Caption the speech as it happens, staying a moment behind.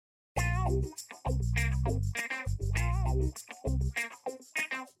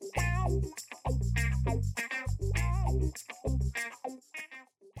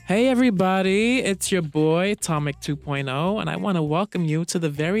Hey everybody, it's your boy Atomic 2.0, and I want to welcome you to the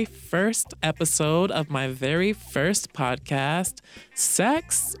very first episode of my very first podcast,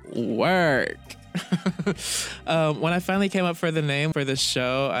 Sex Work. When I finally came up for the name for this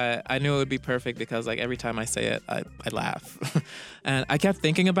show, I knew it would be perfect because like every time I say it, I laugh. And I kept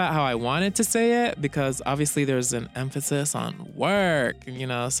thinking about how I wanted to say it because obviously there's an emphasis on work,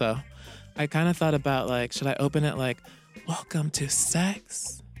 so I kind of thought about like, should I open it like, welcome to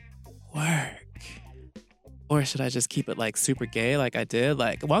Sex Work? Or should I just keep it like super gay like I did?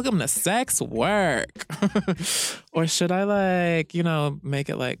 Like, welcome to Sex Work. Or should I like, make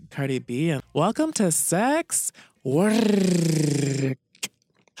it like Cardi B and welcome to Sex Work.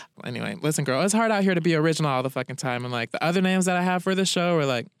 Anyway, listen, girl, it's hard out here to be original all the fucking time. And like the other names that I have for the show are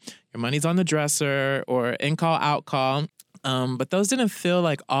like Your Money's on the Dresser or In Call, Out Call. But those didn't feel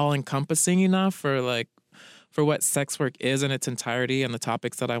like all encompassing enough for what sex work is in its entirety and the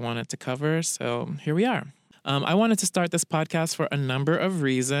topics that I wanted to cover. So here we are. I wanted to start this podcast for a number of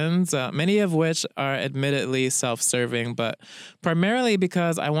reasons, many of which are admittedly self-serving, but primarily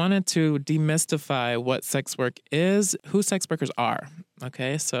because I wanted to demystify what sex work is, who sex workers are.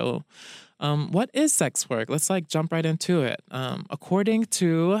 Okay, so what is sex work? Let's jump right into it. According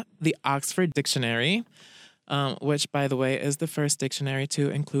to the Oxford Dictionary, which, by the way, is the first dictionary to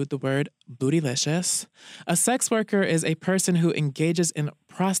include the word bootylicious. A sex worker is a person who engages in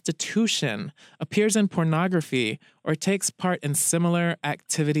prostitution, appears in pornography, or takes part in similar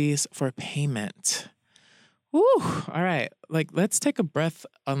activities for payment. Woo! All right. Let's take a breath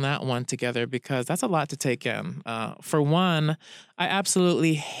on that one together because that's a lot to take in. For one, I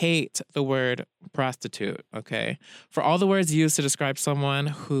absolutely hate the word prostitute, okay? For all the words used to describe someone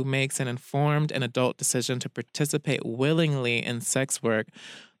who makes an informed and adult decision to participate willingly in sex work,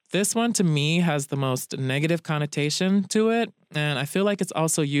 this one to me has the most negative connotation to it, and I feel like it's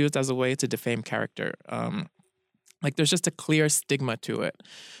also used as a way to defame character. There's just a clear stigma to it.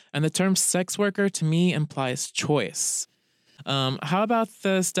 And the term sex worker to me implies choice. How about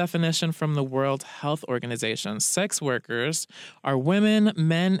this definition from the World Health Organization? Sex workers are women,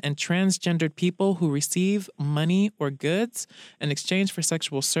 men, and transgendered people who receive money or goods in exchange for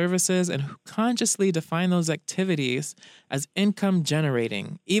sexual services and who consciously define those activities as income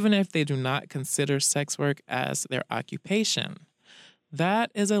generating, even if they do not consider sex work as their occupation.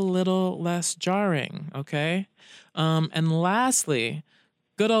 That is a little less jarring, okay? And lastly,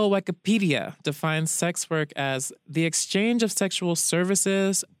 good old Wikipedia defines sex work as the exchange of sexual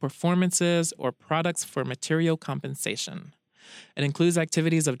services, performances, or products for material compensation. It includes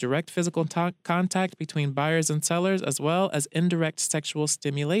activities of direct physical contact between buyers and sellers, as well as indirect sexual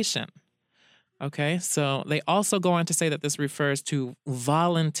stimulation. Okay, so they also go on to say that this refers to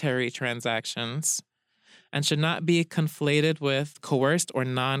voluntary transactions and should not be conflated with coerced or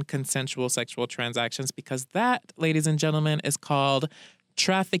non-consensual sexual transactions because that, ladies and gentlemen, is called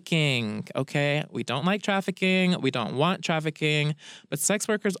trafficking, okay? We don't like trafficking. We don't want trafficking. But sex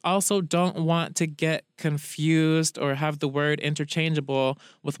workers also don't want to get confused or have the word interchangeable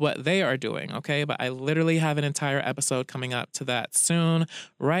with what they are doing, okay? But I literally have an entire episode coming up to that soon,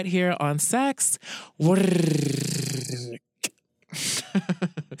 right here on Sex Work.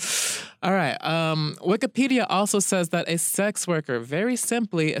 All right. Wikipedia also says that a sex worker, very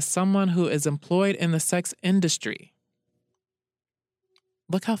simply, is someone who is employed in the sex industry.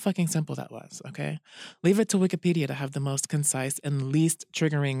 Look how fucking simple that was, okay? Leave it to Wikipedia to have the most concise and least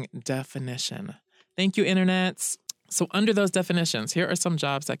triggering definition. Thank you, internets. So under those definitions, here are some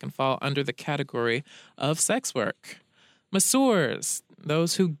jobs that can fall under the category of sex work. Masseurs,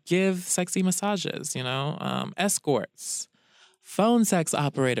 those who give sexy massages, escorts. Phone sex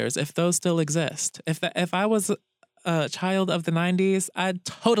operators, if those still exist. If I was a child of the 90s, I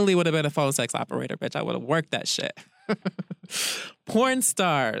totally would have been a phone sex operator, bitch. I would have worked that shit. Porn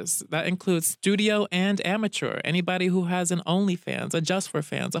stars, that includes studio and amateur. Anybody who has an OnlyFans, a Just for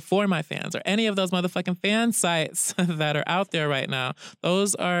Fans, a For My Fans, or any of those motherfucking fan sites that are out there right now,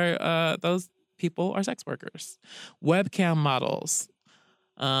 those people are sex workers. Webcam models.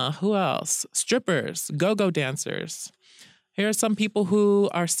 Who else? Strippers, go-go dancers. Here are some people who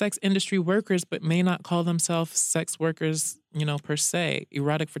are sex industry workers but may not call themselves sex workers, per se.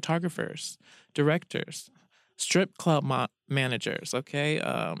 Erotic photographers, directors, strip club managers, okay?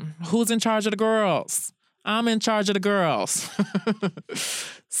 Who's in charge of the girls? I'm in charge of the girls.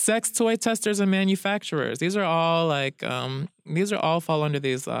 Sex toy testers and manufacturers. These are all fall under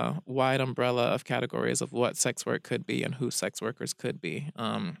these wide umbrella of categories of what sex work could be and who sex workers could be.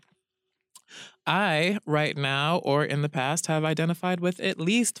 I, right now or in the past, have identified with at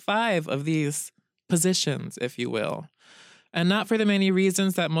least 5 of these positions, if you will. And not for the many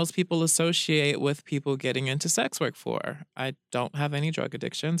reasons that most people associate with people getting into sex work for. I don't have any drug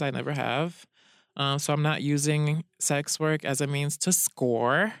addictions. I never have. So I'm not using sex work as a means to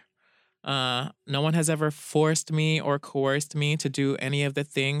score. No one has ever forced me or coerced me to do any of the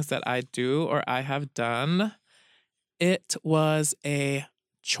things that I do or I have done. It was a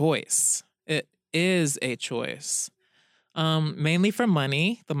choice. It is a choice. Mainly for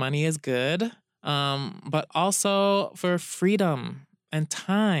money. The money is good. But also for freedom and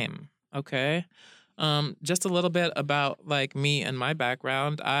time. Okay. Just a little bit about like me and my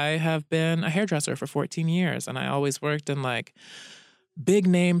background. I have been a hairdresser for 14 years and I always worked in like big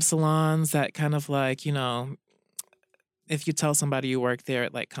name salons that kind of like, if you tell somebody you work there,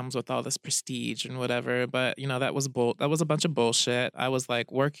 it like comes with all this prestige and whatever. But that was that was a bunch of bullshit. I was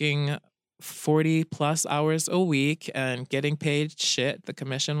like working 40 plus hours a week and getting paid shit. The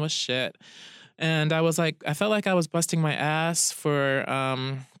commission was shit. And I felt like I was busting my ass for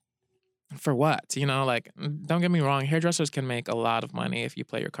what? Like, don't get me wrong, hairdressers can make a lot of money if you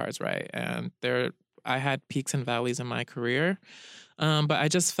play your cards right. And I had peaks and valleys in my career. But I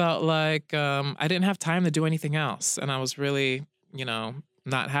just felt like I didn't have time to do anything else. And I was really,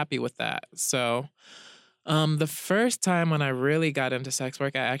 not happy with that. So the first time when I really got into sex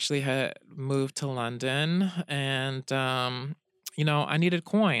work, I actually had moved to London and, I needed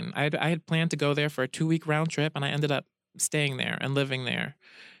coin. I had planned to go there for a 2-week round trip and I ended up staying there and living there.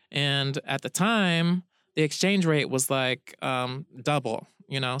 And at the time, the exchange rate was like double,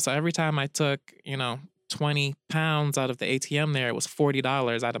 So every time I took, 20 pounds out of the ATM there, it was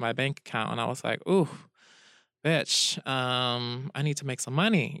 $40 out of my bank account. And I was like, ooh, bitch, I need to make some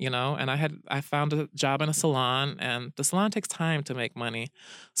money, And I found a job in a salon and the salon takes time to make money.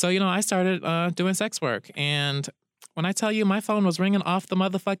 So, I started doing sex work. And when I tell you my phone was ringing off the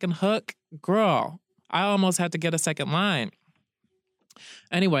motherfucking hook, girl, I almost had to get a second line.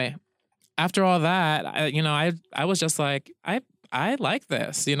 Anyway, after all that, I was just like, I like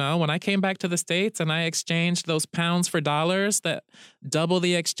this. When I came back to the States and I exchanged those pounds for dollars that double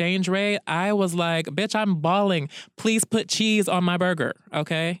the exchange rate, I was like, bitch, I'm balling. Please put cheese on my burger,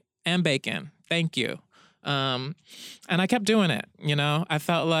 okay? And bacon. Thank you. And I kept doing it, I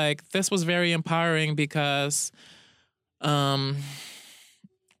felt like this was very empowering because my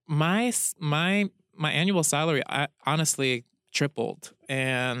annual salary, I honestly tripled,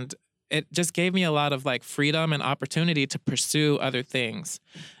 and it just gave me a lot of like freedom and opportunity to pursue other things.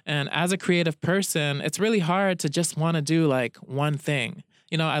 And as a creative person, it's really hard to just want to do like one thing.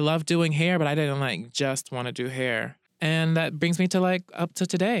 I love doing hair, but I didn't like just want to do hair. And that brings me to like up to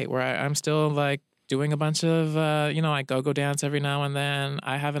today where I'm still like doing a bunch of, I go dance every now and then.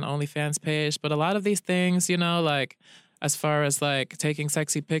 I have an OnlyFans page, but a lot of these things, like as far as like taking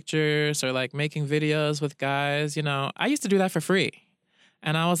sexy pictures or like making videos with guys, I used to do that for free.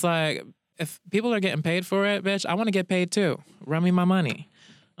 And I was like, if people are getting paid for it, bitch, I want to get paid too. Run me my money.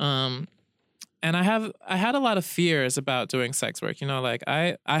 And I had a lot of fears about doing sex work. Like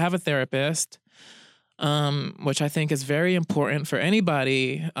I have a therapist, which I think is very important for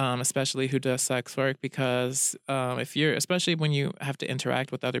anybody, especially who does sex work, because especially when you have to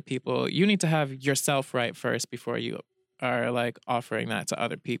interact with other people, you need to have yourself right first before you are like offering that to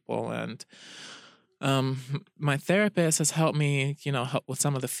other people. And my therapist has helped me, help with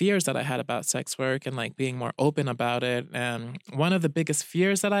some of the fears that I had about sex work and like being more open about it. And one of the biggest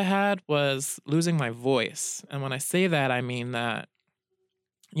fears that I had was losing my voice. And when I say that, I mean that,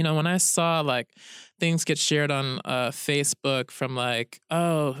 when I saw like things get shared on Facebook from like,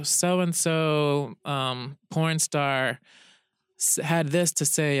 oh, so-and-so porn star had this to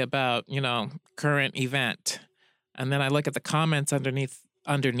say about, current event. And then I look at the comments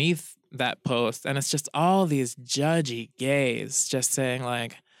underneath that post, and it's just all these judgy gays just saying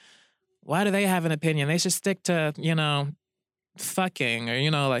like, why do they have an opinion? They should stick to, fucking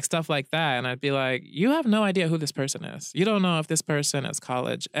or, like stuff like that. And I'd be like, you have no idea who this person is. You don't know if this person is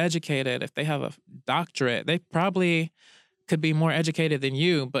college educated, if they have a doctorate. They probably could be more educated than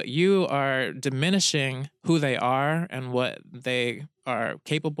you, but you are diminishing who they are and what they are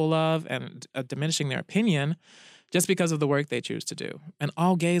capable of and diminishing their opinion just because of the work they choose to do. And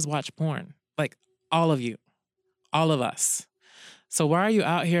all gays watch porn. Like, all of you. All of us. So why are you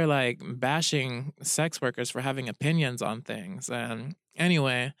out here, like, bashing sex workers for having opinions on things? And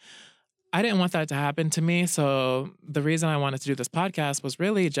anyway, I didn't want that to happen to me. So the reason I wanted to do this podcast was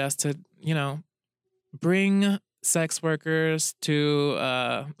really just to, bring sex workers to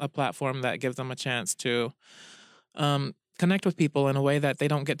a platform that gives them a chance to kind connect with people in a way that they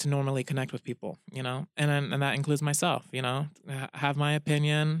don't get to normally connect with people, you know, and that includes myself, you know, have my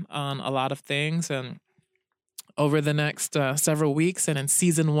opinion on a lot of things. And over the next several weeks and in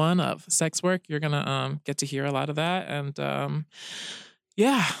season 1 of Sex Work, you're going to get to hear a lot of that. And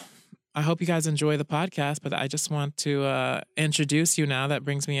yeah, I hope you guys enjoy the podcast, but I just want to introduce you now. That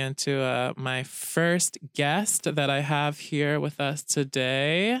brings me into my first guest that I have here with us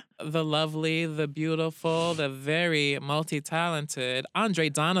today. The lovely, the beautiful, the very multi-talented Andre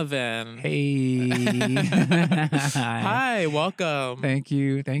Donovan. Hey. Hi, welcome. Thank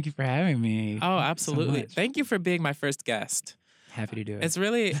you. Thank you for having me. Oh, absolutely. So Thank you for being my first guest. Happy to do it.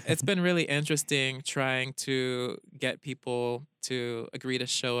 It's been really interesting trying to get people to agree to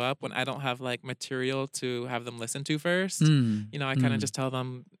show up when I don't have like material to have them listen to first. You know, I kind of just tell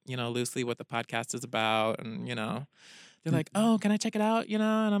them, you know, loosely what the podcast is about, and you know, they're like, "Oh, can I check it out?" You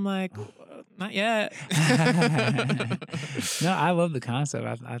know, and I'm like, "Not yet." No, I love the concept.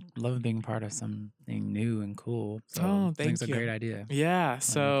 I love being part of something new and cool. So Oh, I think it's thank you. a great idea. Yeah.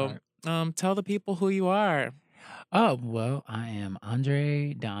 So, tell the people who you are. Oh, well, I am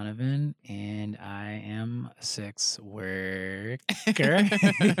Andre Donovan, and I am a sex worker.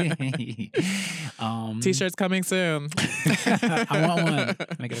 T-shirts coming soon. I want one.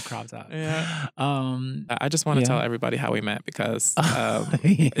 Make it a crop top. Yeah. I just want to tell everybody how we met because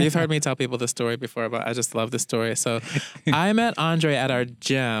you've heard me tell people this story before, but I just love this story. So I met Andre at our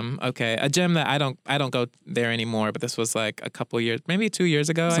gym. Okay, a gym that I don't go there anymore, but this was like a couple years, maybe 2 years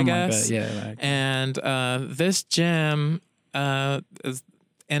ago, Something I guess. like that. Yeah. And this gym is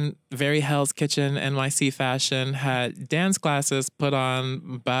in very Hell's Kitchen NYC fashion had dance classes put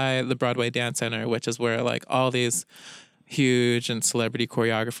on by the Broadway Dance Center, which is where like all these huge and celebrity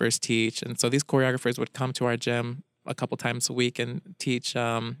choreographers teach. And so these choreographers would come to our gym a couple times a week and teach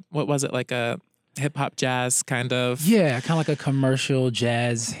what was it, like a hip hop jazz kind of? Yeah, kind of like a commercial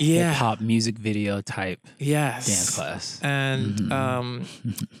jazz hip hop music video type dance class. And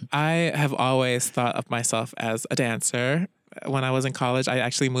I have always thought of myself as a dancer. When I was in college, I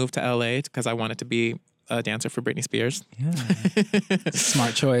actually moved to LA because I wanted to be a dancer for Britney Spears. Yeah.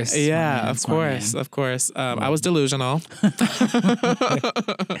 Smart choice. Yeah, of course. I was delusional.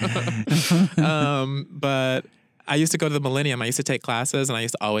 But I used to go to the Millennium. I used to take classes and I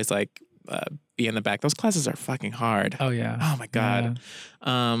used to always like be in the back. Those classes are fucking hard. Oh, yeah. Oh, my God.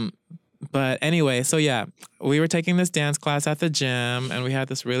 Yeah. But anyway, so yeah, we were taking this dance class at the gym and we had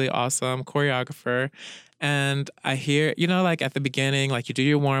this really awesome choreographer. And I hear, you know, like at the beginning, like you do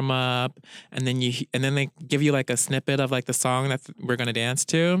your warm up and then they give you like a snippet of like the song that we're going to dance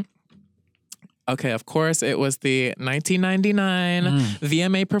to. Okay, of course, it was the 1999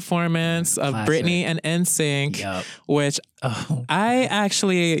 VMA performance of Classic. Britney and NSYNC, which I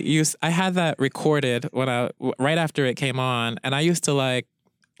actually I had that recorded right after it came on, and I used to like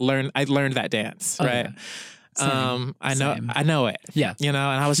I learned that dance, right? Yeah. Same. I know it. Yeah. You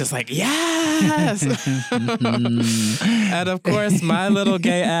know, and I was just like, yes. And of course, my little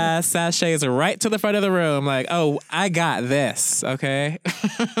gay ass sashays right to the front of the room, like, oh, I got this, okay?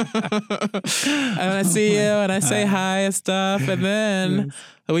 And I see you and I say hi and stuff, and then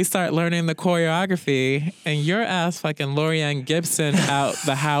we start learning the choreography, and your ass fucking Lorianne Gibson out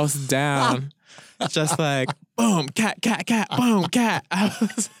the house down. Just like, boom, cat, boom, cat.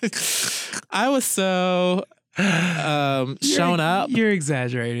 I was so shown up. You're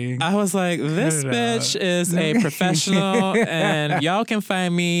exaggerating. I was like, this bitch is a professional and y'all can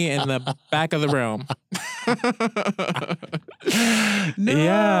find me in the back of the room. No.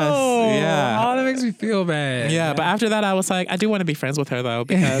 Yes. Yeah. Oh, that makes me feel bad. Yeah, but after that, I was like, I do want to be friends with her though,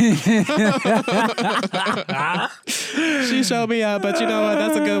 because she showed me up. But you know what?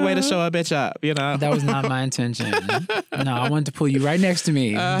 That's a good way to show a bitch up, you know? That was not my intention. No, I wanted to pull you right next to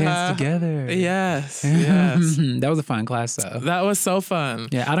me. Dance together. Yes. That was a fun class though. That was so fun.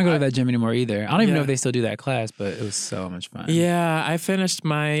 Yeah, I don't go to that gym anymore either. I don't even know if they still do that class, but it was so much fun. Yeah, I finished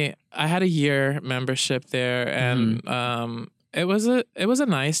I had a year membership there, and it was a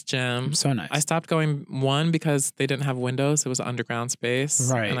nice gym. So nice. I stopped going because they didn't have windows. It was an underground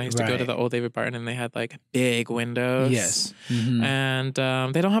space. Right. And I used to go to the old David Barton and they had like big windows. Yes. And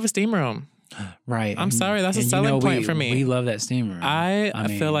they don't have a steam room. Right. I'm sorry, that's a selling point for me. We love that steam room. I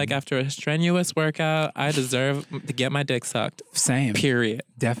feel like after a strenuous workout, I deserve to get my dick sucked. Same. Period.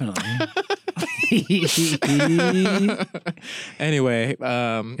 Definitely. Anyway.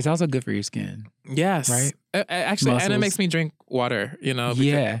 It's also good for your skin. Yes. Right? Actually, Muscles. and it makes me drink water, you know? Because,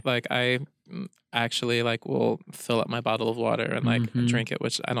 Yeah. Like I actually will fill up my bottle of water and like drink it,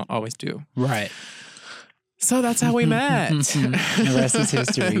 which I don't always do. Right. So that's how we met. The rest is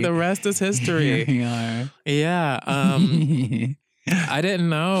history. The rest is history. Here we are. Yeah. I didn't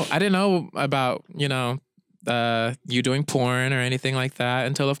know about, you doing porn or anything like that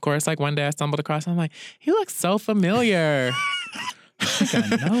until, of course, like one day I stumbled across him. I'm like, he looks so familiar. I think I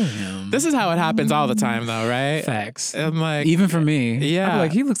know him. This is how it happens all the time, though, right? Facts. I'm like, even for me. Yeah. I'm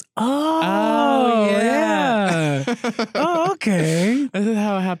like, he looks. Oh, yeah. Oh, okay. This is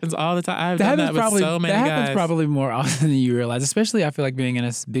how it happens all the time. I've done that with so many guys. That happens probably more often than you realize. Especially, I feel like being in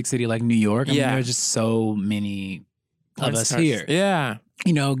a big city like New York. I mean, there are just so many of us here. Yeah.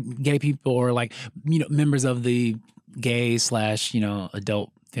 Gay people or like, members of the gay /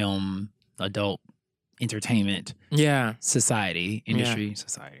 adult film, adult entertainment society, industry,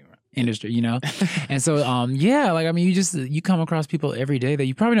 and so like, I mean, you come across people every day that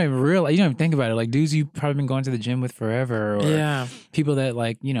you probably don't even realize, you don't even think about it, like dudes you probably been going to the gym with forever, or people that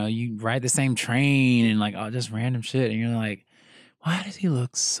like, you ride the same train and like just random shit, and you're like, why does he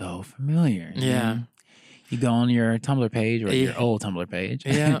look so familiar? You go on your Tumblr page or your old Tumblr page,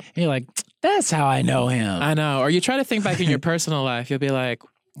 and you're like, that's how I know him. I know. Or you try to think back in your personal life, you'll be like,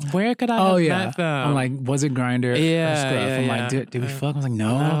 where could I have met them? I'm like, was it Grindr or Scruff? I'm like, did we fuck? I was like,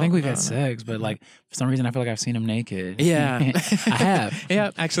 no, I don't think we've had sex, but like, for some reason, I feel like I've seen him naked. Yeah. I have.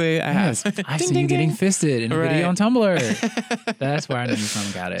 Yeah, actually, I have. I've seen you getting fisted in a video on Tumblr. That's where I know you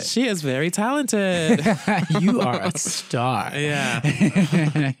from. Got it. She is very talented. You are a star. Yeah.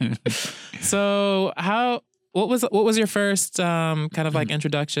 So what was your first kind of like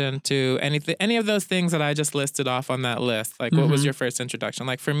introduction to any of those things that I just listed off on that list? Like, what was your first introduction?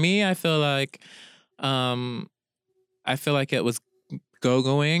 Like for me, I feel like it was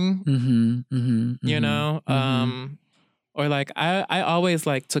go-going, or like I always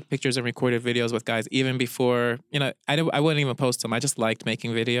like took pictures and recorded videos with guys even before, I wouldn't even post them. I just liked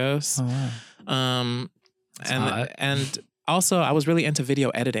making videos. Oh, wow. And also I was really into video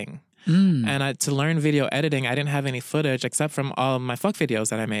editing. And to learn video editing, I didn't have any footage except from all of my fuck videos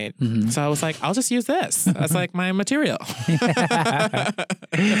that I made. So I was like, I'll just use this. That's like my material. But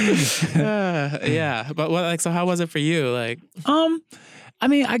so how was it for you? Like, I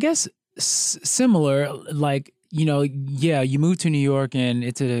mean, I guess similar, like, you move to New York and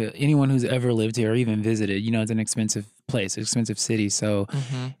it's anyone who's ever lived here or even visited, it's an expensive place, expensive city. So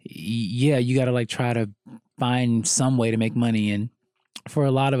you got to like try to find some way to make money. And for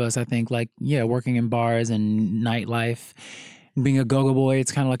a lot of us, I think like, working in bars and nightlife, being a go-go boy,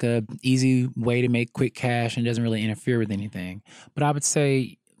 it's kind of like a easy way to make quick cash and doesn't really interfere with anything. But I would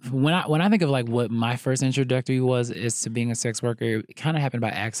say when I think of like what my first introductory is to being a sex worker, it kind of happened by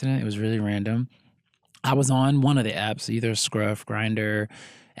accident. It was really random. I was on one of the apps, either Scruff, Grindr,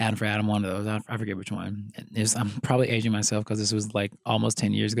 Adam for Adam, one of those. I forget which one. I'm probably aging myself because this was like almost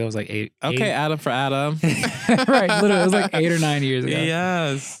 10 years ago. It was like eight. Adam for Adam. Right, literally, it was like 8 or 9 years ago.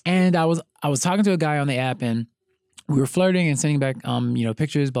 Yes. And I was talking to a guy on the app, and we were flirting and sending back,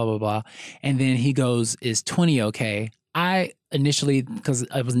 pictures, blah blah blah. And then he goes, "Is 20 okay?" I initially, because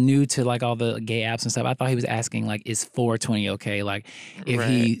I was new to like all the gay apps and stuff, I thought he was asking like, "Is 420 okay?" Like if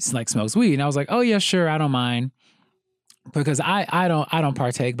he like smokes weed, and I was like, "Oh yeah, sure, I don't mind." Because I don't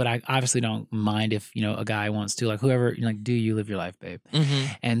partake, but I obviously don't mind if a guy wants to, like, whoever, like, do you live your life, babe?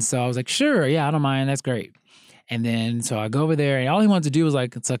 And so I was like, sure, yeah, I don't mind, that's great. And then so I go over there, and all he wanted to do was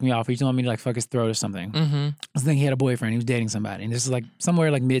like suck me off. He just wanted me to like fuck his throat or something. I was thinking he had a boyfriend, he was dating somebody, and this is like somewhere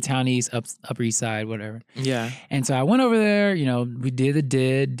like Midtown East, Upper East Side, whatever. Yeah. And so I went over there, we did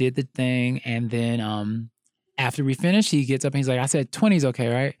the thing, and then after we finished, he gets up and he's like, "I said 20's okay,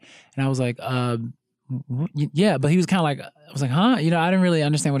 right?" And I was like, yeah, but he was kind of like, I was like, huh? I didn't really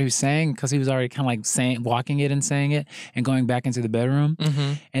understand what he was saying because he was already kind of like walking it and saying it and going back into the bedroom.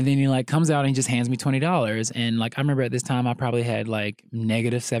 And then he like comes out and he just hands me $20. And like, I remember at this time I probably had like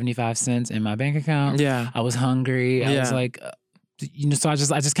negative 75 cents in my bank account. Yeah. I was hungry. I was like, so I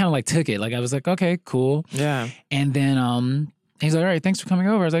just kind of like took it. Like I was like, okay, cool. Yeah. And then he's like, all right, thanks for coming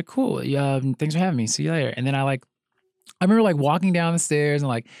over. I was like, cool. Yeah, thanks for having me. See you later. And then I remember like walking down the stairs and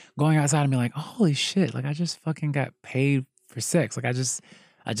like going outside and being like, holy shit, like I just fucking got paid for sex. Like I just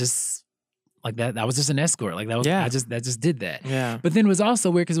like that was just an escort. Like that was, I just did that. Yeah. But then it was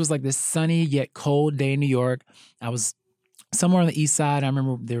also weird because it was like this sunny yet cold day in New York. I was somewhere on the east side. I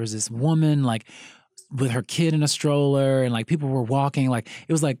remember there was this woman like with her kid in a stroller and like people were walking. Like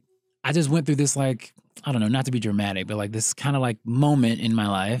it was like, I just went through this like, I don't know, not to be dramatic, but like this kind of like moment in my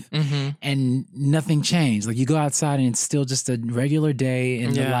life and nothing changed. Like you go outside and it's still just a regular day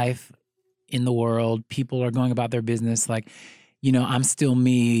in the life, in the world. People are going about their business. Like, I'm still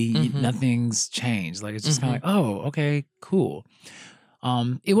me. Nothing's changed. Like it's just kind of like, oh, okay, cool.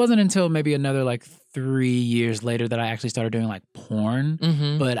 It wasn't until maybe another like 3 years later that I actually started doing like porn.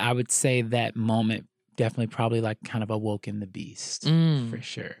 Mm-hmm. But I would say that moment definitely probably like kind of awoken the beast for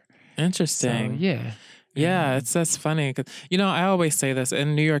sure. Interesting. So, yeah. Yeah, that's funny. 'Cause, I always say this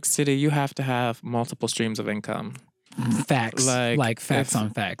in New York City, you have to have multiple streams of income. Facts. Like facts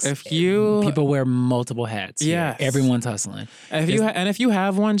on facts. If you people wear multiple hats. Yes. Everyone's hustling. If you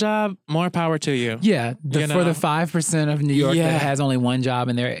have one job, more power to you. Yeah. For the 5% of New York that has only one job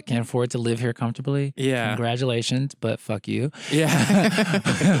and they can afford to live here comfortably. Yeah. Congratulations, but fuck you. Yeah.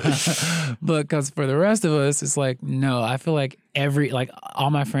 But because for the rest of us, it's like, no, I feel like all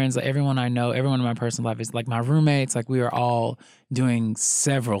my friends, like everyone I know, everyone in my personal life is like my roommates, like we are all doing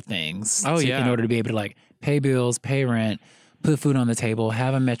several things in order to be able to like pay bills, pay rent, put food on the table,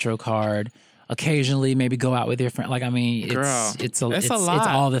 have a Metro card, occasionally maybe go out with your friend. Like, I mean, it's a lot. It's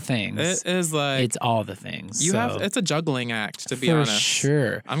all the things. It is like it's all the things. It's a juggling act, to be for honest.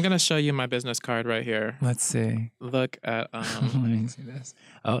 Sure. I'm gonna show you my business card right here. Let's see. Look at Let me see this.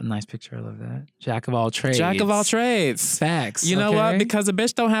 Oh, nice picture. I love that. Jack of all trades. Jack of all trades. Facts. You know what? Because a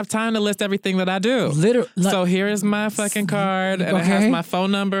bitch don't have time to list everything that I do. Literally. So here is my fucking card, and it has my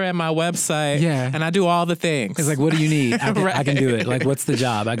phone number and my website. Yeah. And I do all the things. It's like, what do you need? I can do it. Like, what's the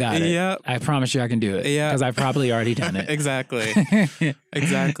job? I got it. Yep. I promise you I can do it. Yeah. Because I've probably already done it. Exactly.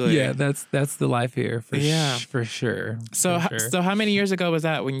 Exactly. Yeah, that's the life here for sure. So how many years ago was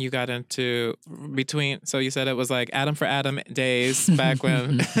that when you got into so you said it was like Adam for Adam days back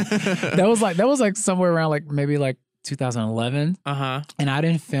when that was like somewhere around like maybe like 2011. Uh-huh. And I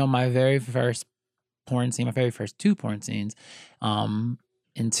didn't film my very first porn scene, my very first two porn scenes,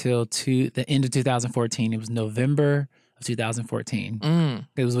 until the end of 2014. It was November of 2014.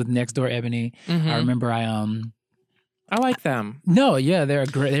 It was with Next Door Ebony. Mm-hmm. I remember I like them. No, yeah, they're a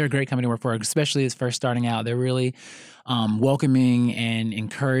great company to work for, especially as first starting out. They're really welcoming and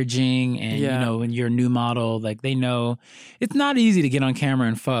encouraging, and when you're a new model, like they know it's not easy to get on camera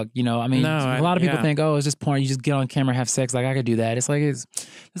and fuck. I mean, a lot of people think, oh, it's just porn. You just get on camera, have sex. Like I could do that. It's like there's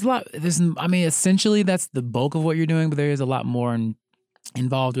a lot. I mean, essentially that's the bulk of what you're doing, but there is a lot more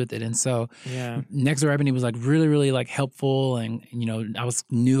involved with it. And so Next Door Ebony was like really, really like helpful, and I was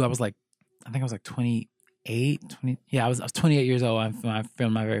like, I think I was like 20. I was 28 years old when I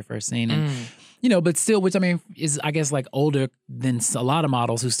filmed my very first scene. And, but still, which I mean is, I guess, like older than a lot of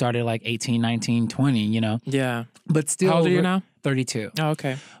models who started like 18, 19, 20, Yeah. But still. How old are you now? 32. Oh,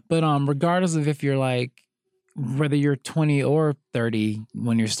 okay. But regardless of if you're like, whether you're 20 or 30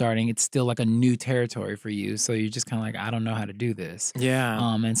 when you're starting, it's still like a new territory for you. So you're just kind of like, I don't know how to do this. Yeah.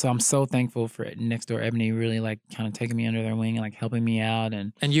 And so I'm so thankful for Next Door Ebony really like kind of taking me under their wing and like helping me out.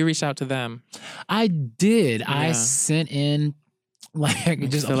 And you reached out to them. I did. Yeah. I sent in like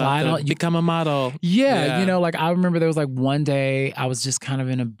just applied on become a model. Yeah. Like I remember there was like one day I was just kind of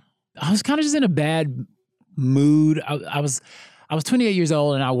just in a bad mood. I was 28 years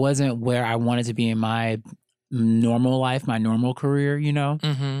old and I wasn't where I wanted to be in my normal life, my normal career,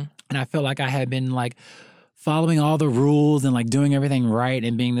 Mm-hmm. And I felt like I had been like following all the rules and like doing everything right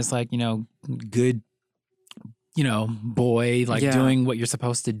and being this like, good, boy, like doing what you're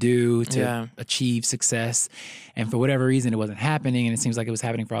supposed to do to achieve success. And for whatever reason, it wasn't happening. And it seems like it was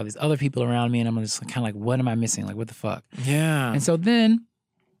happening for all these other people around me. And I'm just kind of like, what am I missing? Like, what the fuck? Yeah. And so then,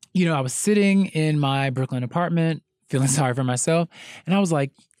 I was sitting in my Brooklyn apartment, feeling sorry for myself. And I was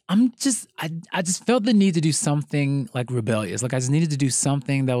like, I just felt the need to do something like rebellious. Like I just needed to do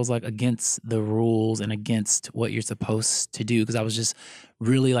something that was like against the rules and against what you're supposed to do, because I was just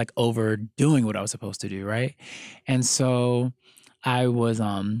really like overdoing what I was supposed to do, right? And so I was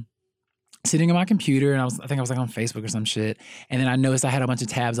sitting on my computer and I think I was like on Facebook or some shit. And then I noticed I had a bunch of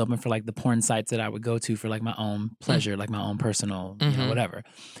tabs open for like the porn sites that I would go to for like my own pleasure, like my own personal, whatever. And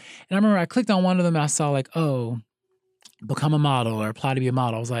I remember I clicked on one of them and I saw like, oh, become a model or apply to be a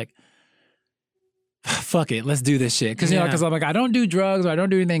model. I was like, fuck it, let's do this shit. Because I'm like, I don't do drugs or I don't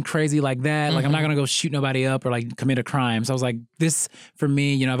do anything crazy like that. Like I'm not gonna go shoot nobody up or like commit a crime. So I was like, this for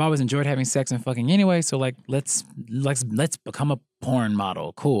me, I've always enjoyed having sex and fucking anyway. So like, let's become a porn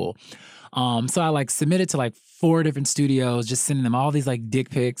model. Cool. So I like submitted to like 4 different studios, just sending them all these like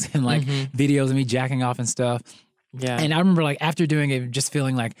dick pics and like videos of me jacking off and stuff. Yeah. And I remember like after doing it, just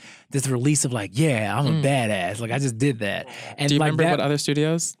feeling like this release of like, yeah, I'm a badass. Like I just did that. And do you like remember what other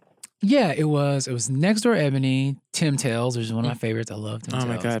studios? Yeah, it was Next Door Ebony, Tim Tales, which is one of my favorites. I love Tim Tales. Oh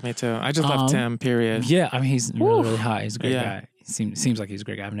my God, me too. I just love Tim, period. Yeah, I mean he's really, really hot. He's a great guy. Seems like he's a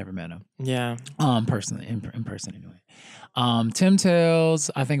great guy. I've never met him. Yeah. Personally, in person anyway. Tim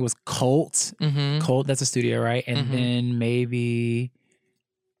Tales, I think it was Colt. Colt, that's a studio, right? And then maybe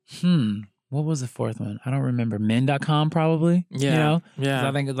what was the fourth one? I don't remember. Men.com probably. Yeah. You know? 'Cause Yeah.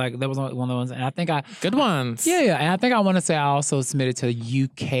 I think like that was one of the ones. And I think Good ones. yeah. And I think I want to say I also submitted to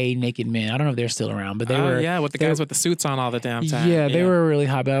UK Naked Men. I don't know if they're still around, but they Oh, were. yeah, with the guys with the suits on all the damn time. Yeah, they were really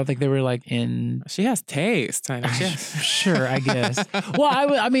hot, but I don't think they were like in. She has taste. I know. Sure, I guess. Well,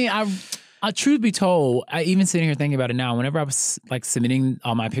 I truth be told, I even sitting here thinking about it now, whenever I was like submitting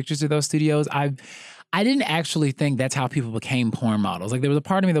all my pictures to those studios, I didn't actually think that's how people became porn models. Like there was a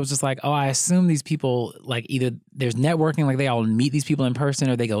part of me that was just like, oh, I assume these people like either there's networking, like they all meet these people in person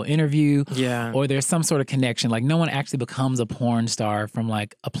or they go interview. Yeah. Or there's some sort of connection. Like no one actually becomes a porn star from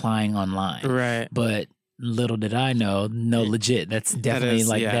like applying online. Right. But little did I know, no, legit. That's definitely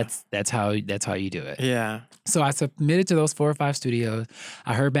that's how you do it. Yeah. So I submitted to those 4 or 5 studios.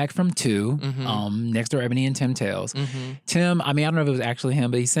 I heard back from 2, Next Door Ebony and Tim Tales. Tim, I mean, I don't know if it was actually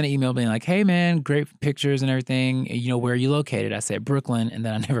him, but he sent an email being like, hey man, great pictures and everything. You know, where are you located? I said Brooklyn, and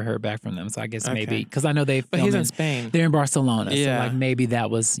then I never heard back from them. So I guess maybe, because I know they But he's in Spain. They're in Barcelona. Yeah. So like maybe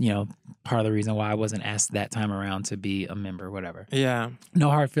that was, you know, part of the reason why I wasn't asked that time around to be a member, whatever. Yeah. No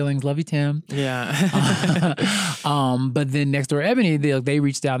hard feelings. Love you, Tim. Yeah. But then Next Door Ebony, they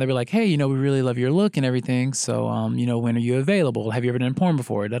reached out. They were like, hey, you know, we really love your look and everything. So, you know, when are you available? Have you ever done porn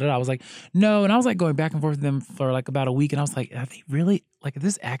before? I was like, no. And I was like going back and forth with them for like about a week. And I was like, are they really, like, is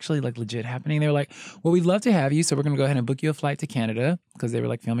this actually like legit happening? They were like, well, we'd love to have you. So we're going to go ahead and book you a flight to Canada, because they were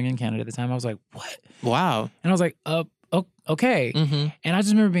like filming in Canada at the time. I was like, what? Wow. And I was like, okay. And I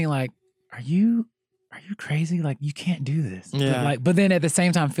just remember being like, are you crazy? Like, you can't do this. Yeah. But then at the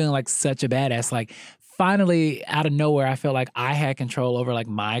same time feeling like such a badass. Like, finally, out of nowhere, I felt like I had control over like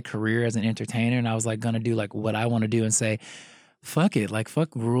my career as an entertainer, and I was like gonna do like what I want to do and say, fuck it, like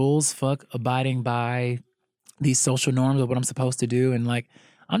fuck rules, fuck abiding by these social norms of what I'm supposed to do, and like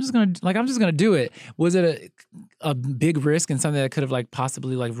I'm just gonna do it. Was it a big risk and something that could have like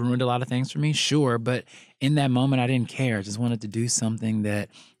possibly like ruined a lot of things for me? Sure, but in that moment, I didn't care. I just wanted to do something that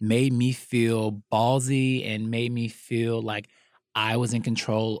made me feel ballsy and made me feel like I was in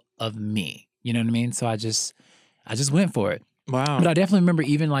control of me. You know what I mean? So I just went for it. Wow. But I definitely remember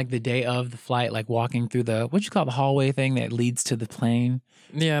even like the day of the flight, like walking through the, what you call the hallway thing that leads to the plane?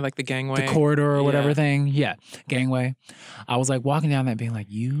 Yeah, like the gangway. The corridor or whatever thing. Yeah, gangway. I was like walking down that being like,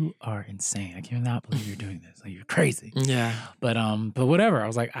 you are insane. I cannot believe you're doing this. Like, you're crazy. Yeah. But whatever. I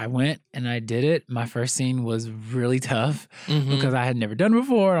was like, I went and I did it. My first scene was really tough because I had never done it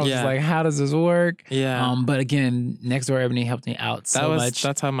before. I was just like, how does this work? Yeah. But again, Next Door Ebony helped me out so much.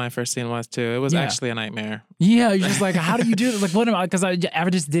 That's how my first scene was too. It was actually a nightmare. Yeah, you're just like, how do you do it? Like, what am I? Because I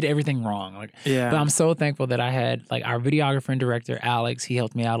just did everything wrong. Like, but I'm so thankful that I had like our videographer and director, Alex. He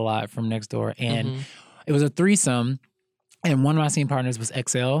helped me out a lot from Next Door, and it was a threesome. And one of my scene partners was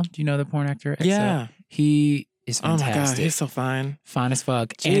XL. Do you know the porn actor? XL? Yeah, he is fantastic. Oh my god, he's so fine, fine as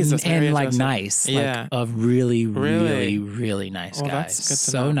fuck, Jesus, and like nice. Yeah, like, a really nice guy. That's good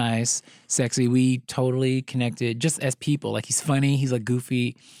to so know. Nice, sexy. We totally connected just as people. Like, he's funny. He's like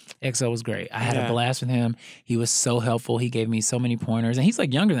goofy. XO was great. I had a blast with him. He was so helpful. He gave me so many pointers, and he's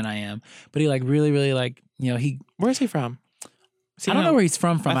like younger than I am, but he like really like, you know, Where's he from? I don't know where he's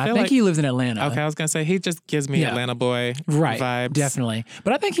from. I think he lives in Atlanta. Okay, I was gonna say he just gives me Atlanta boy vibes. Definitely.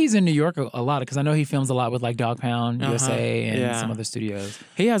 But I think he's in New York a lot, because I know he films a lot with like Dog Pound USA and some other studios.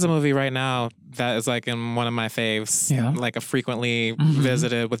 He has a movie right now that is like in one of my faves, like a frequently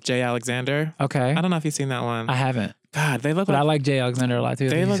visited with Jay Alexander. Okay, I don't know if you've seen that one. I haven't. God, they look. But I like Jay Alexander a lot too.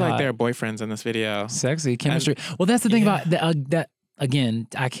 They look like they're boyfriends in this video. Sexy chemistry. Well, that's the thing about that. Again,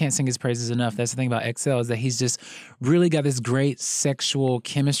 I can't sing his praises enough. That's the thing about XL, is that he's just really got this great sexual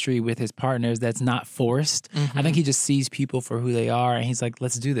chemistry with his partners that's not forced. I think he just sees people for who they are, and he's like,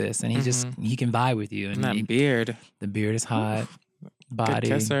 let's do this. And he can vibe with you. And that beard. The beard is hot. Body.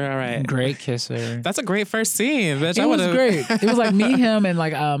 Good kisser, all right. Great kisser. That's a great first scene, bitch. It was great. It was like me, him, and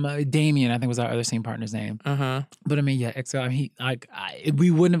like Damien, I think was our other scene partner's name. But I mean, yeah, XL. I mean,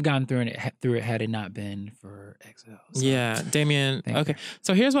 we wouldn't have gone through it had it not been for XL. So. Yeah, Damien. Okay,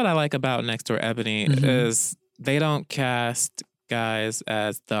 so here's what I like about Next Door Ebony is they don't cast guys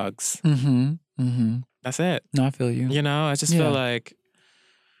as thugs. That's it. No, I feel you. You know, I just feel like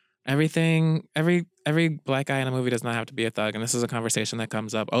every black guy in a movie does not have to be a thug, and this is a conversation that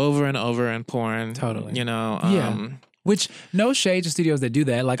comes up over and over in porn. Totally. You know. Which, no shade to studios that do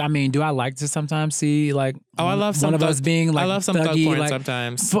that. Like, I mean, do I like to sometimes see like I love some one of us being like I love some thuggy, thug porn like,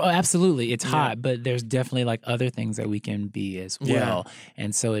 sometimes. Absolutely, it's hot, but there's definitely like other things that we can be as well.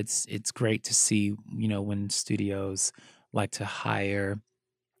 And so it's great to see, you know, when studios like to hire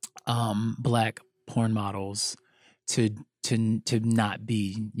black porn models to not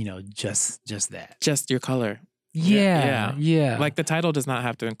be, you know, just that. Just your color. Yeah. Like the title does not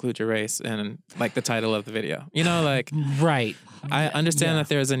have to include your race in like the title of the video. You know, like right. I understand that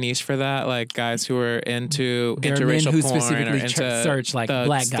there's a niche for that, like guys who are into There are interracial men who porn or specifically into search like thug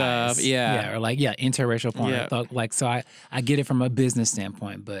black stuff. guys. Yeah. Or like interracial porn. Yeah. Like so I get it from a business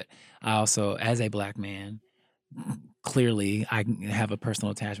standpoint, but I also, as a black man, clearly I have a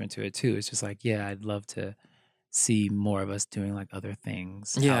personal attachment to it too. It's just like, yeah, I'd love to see more of us doing like other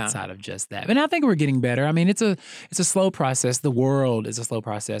things outside of just that. And I think we're getting better. I mean, it's a slow process. The world is a slow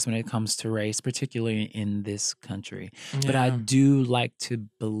process when it comes to race, particularly in this country. But I do like to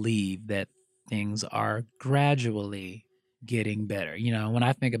believe that things are gradually getting better. You know, when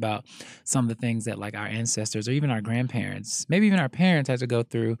I think about some of the things that like our ancestors or even our grandparents, maybe even our parents had to go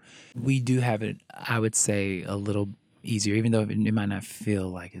through, we do have it, I would say, a little easier, even though it might not feel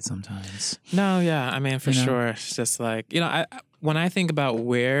like it sometimes. No, yeah. I mean, for sure. It's just like, you know, when I think about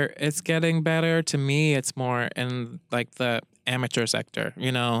where it's getting better, to me, it's more in like the amateur sector,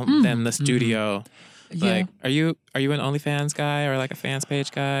 you know, than the studio. Like, are you an OnlyFans guy or like a fans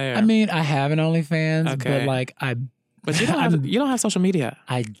page guy? Or? I mean, I have an OnFans, but like But you don't have social media.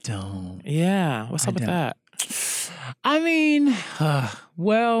 I don't. Yeah. What's up with that? I mean,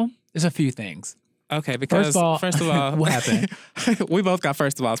 well, there's a few things. Okay, because first of all, what happened? We both got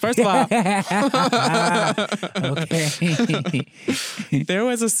first of all. First of all, okay. There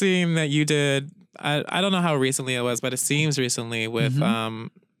was a scene that you did. I don't know how recently it was, but it seems recently with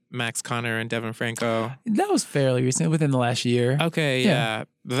Max Connor and Devin Franco. That was fairly recent, within the last year. Okay, yeah.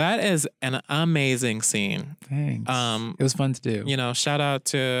 That is an amazing scene. Thanks. It was fun to do. You know, shout out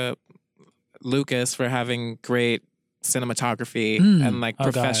to Lucas for having great cinematography and like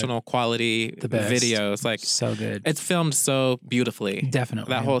professional quality videos. Like so good. It's filmed so beautifully.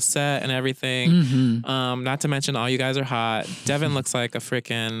 Definitely. That whole set and everything. Not to mention all you guys are hot. Devin looks like a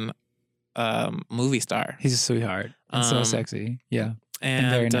freaking movie star. He's a sweetheart. And so sexy. Yeah.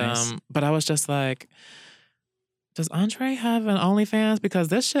 And very nice. But I was just like, does Andre have an OnlyFans? Because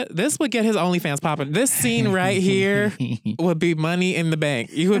this would get his OnlyFans popping. This scene right here would be money in the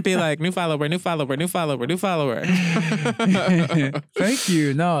bank. You would be like, new follower, new follower, new follower, new follower. Thank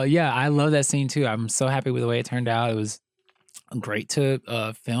you. No, yeah, I love that scene too. I'm so happy with the way it turned out. It was great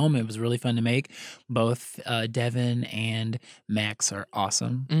to film. It was really fun to make. Both Devin and Max are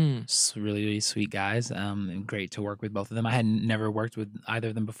awesome. Really, really sweet guys. And great to work with both of them. I had never worked with either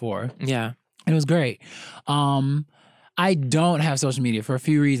of them before. Yeah. It was great. I don't have social media for a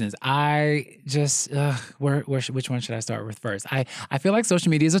few reasons. I just which one should I start with first? I feel like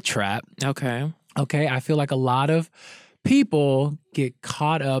social media is a trap. Okay. I feel like a lot of people get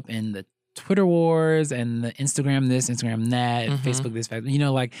caught up in the Twitter wars and the Instagram this, Instagram that, Facebook this, you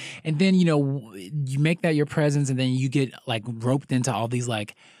know, like, and then, you know, you make that your presence and then you get like roped into all these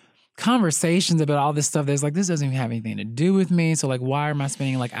like conversations about all this stuff that's like, this doesn't even have anything to do with me. So like, why am I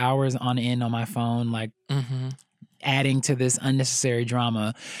spending like hours on end on my phone, like adding to this unnecessary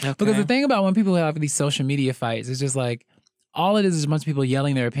drama? Okay. Because the thing about when people have these social media fights, it's just like, all it is a bunch of people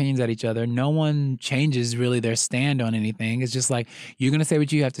yelling their opinions at each other. No one changes really their stand on anything. It's just like, you're going to say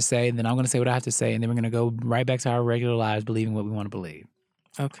what you have to say, and then I'm going to say what I have to say, and then we're going to go right back to our regular lives believing what we want to believe.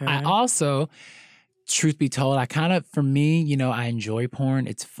 Okay. I also, truth be told, for me, you know, I enjoy porn.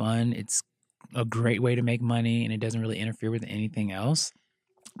 It's fun. It's a great way to make money, and it doesn't really interfere with anything else.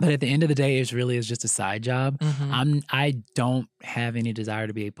 But at the end of the day, it really is just a side job. I don't have any desire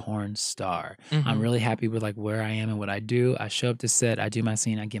to be a porn star. I'm really happy with like where I am and what I do. I show up to set, I do my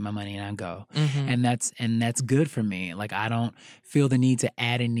scene, I get my money, and I go. And that's good for me. Like, I don't feel the need to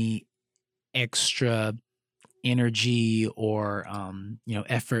add any extra energy or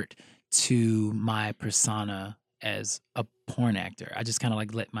effort to my persona as a porn actor. I just kind of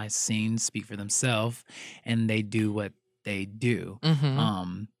like let my scenes speak for themselves, and they do what they do.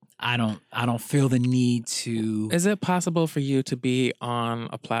 I don't feel the need to. Is it possible for you to be on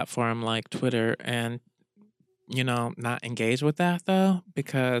a platform like Twitter and, you know, not engage with that though?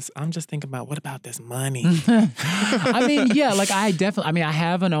 Because I'm just thinking about, what about this money? I mean, yeah, like I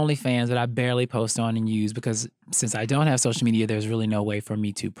have an OnlyFans that I barely post on and use because since I don't have social media, there's really no way for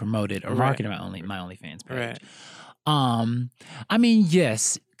me to promote it or market my OnlyFans page. Right. I mean,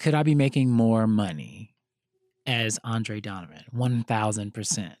 yes, could I be making more money as Andre Donovan?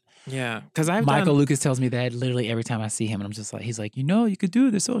 1,000%. Yeah, because Michael Lucas tells me that literally every time I see him, and I'm just like, he's like, you know, you could do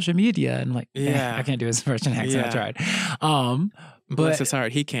the social media, and I'm like, I can't do his Russian accent. I tried. Bless his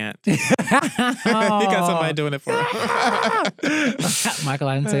heart, he can't. He got somebody doing it for him. Michael,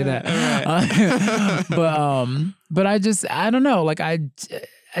 I didn't say that. Right. But I don't know. Like I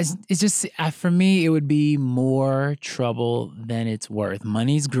it's just for me, it would be more trouble than it's worth.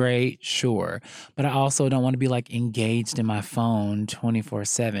 Money's great, sure, but I also don't want to be like engaged in my phone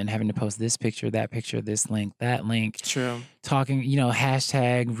 24/7, having to post this picture, this link, that link, True. talking,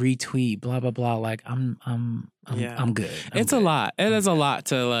 hashtag retweet, blah blah blah. Like I'm good. It's a lot. It is a lot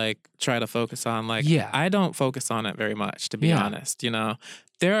to like try to focus on. Like, Yeah. I don't focus on it very much, to be Yeah. honest.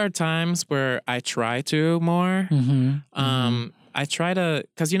 There are times where I try to more. Mm-hmm. I try to,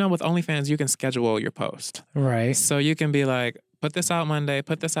 because with OnlyFans, you can schedule your post. Right. So you can be like, put this out Monday,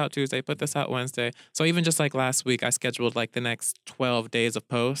 put this out Tuesday, put this out Wednesday. So even just like last week, I scheduled like the next 12 days of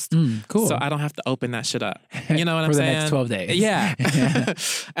post. Cool. So I don't have to open that shit up. You know what I'm For the saying? next 12 days. Yeah.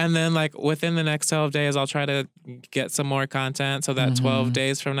 And then like within the next 12 days, I'll try to get some more content so that 12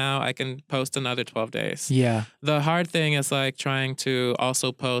 days from now, I can post another 12 days. Yeah. The hard thing is like trying to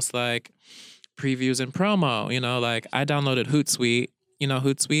also post like previews and promo, like I downloaded Hootsuite. You know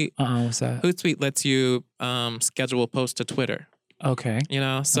Hootsuite? What's that? Hootsuite lets you schedule posts to Twitter. Okay.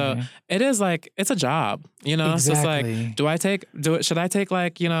 So Okay. it is like, it's a job, So it's Exactly. like, should I take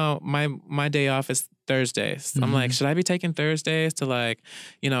like, my day off is Thursdays. I'm like, should I be taking Thursdays to like,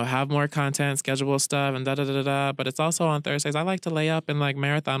 have more content, schedule stuff and da da da da da. But it's also on Thursdays. I like to lay up and like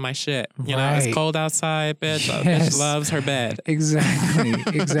marathon my shit. Right. It's cold outside, bitch. Yes. Bitch loves her bed. Exactly.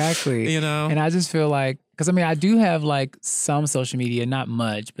 Exactly. And I just feel like, because I do have like some social media, not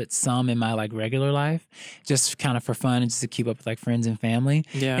much, but some in my like regular life, just kind of for fun and just to keep up with like friends and family.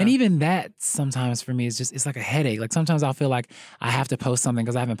 Yeah. And even that sometimes for me is just, it's like a headache. Like sometimes I'll feel like I have to post something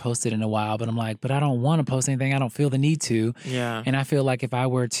because I haven't posted in a while, but I'm like, but I don't want to post anything. I don't feel the need to. Yeah. And I feel like if I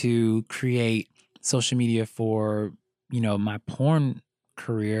were to create social media for, my porn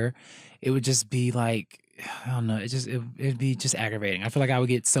career, it would just be like, I don't know. It'd be just aggravating. I feel like I would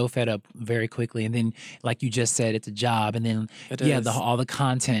get so fed up very quickly, and then, like you just said, it's a job, and then It yeah, is. all the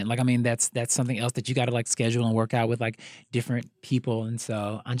content. Like, that's something else that you got to like schedule and work out with like different people, and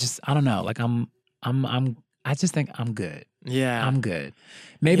so I don't know. Like I just think I'm good. Yeah. I'm good.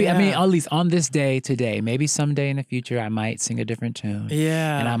 Maybe Yeah. at least on this day today. Maybe someday in the future I might sing a different tune.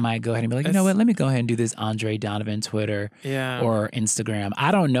 Yeah. And I might go ahead and be like, you know what? Let me go ahead and do this Andre Donovan Twitter or Instagram. I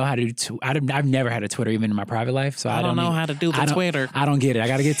don't know how to do. I've never had a Twitter even in my private life, so I don't know how to do the Twitter. I don't get it. I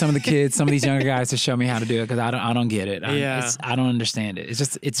got to get some of the kids, some of these younger guys to show me how to do it because I don't get it. I don't understand it.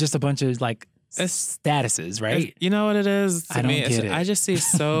 It's just a bunch of like statuses, right? You know what it is? To I don't me, get it. I just see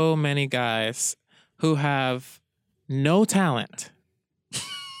so many guys who have no talent.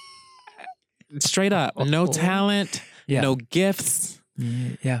 Straight up, no talent, Yeah. no gifts,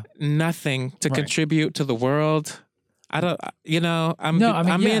 Yeah. nothing to Right. contribute to the world. I don't, I'm No, I mean,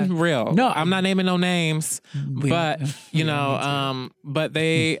 I'm yeah. being real. No, I'm not naming no names, but but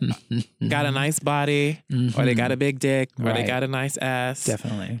they got a nice body, or they got a big dick, or they Right. got a nice ass,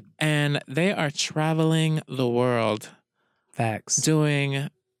 Definitely. and they are traveling the world Facts. doing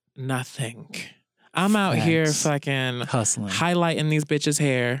nothing. I'm out here Facts. fucking Hustling. highlighting these bitches'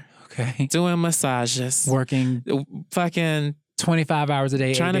 hair, Okay. doing massages, Working fucking 25 hours a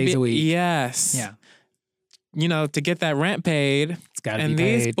day, 8 trying to days be a week. yes, Yeah. to get that rent paid. It's got to And be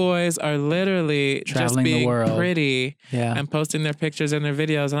these paid. boys are literally Traveling just the being world. pretty Yeah. and posting their pictures and their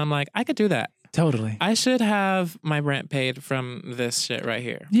videos, and I'm like, I could do that. Totally. I should have my rent paid from this shit right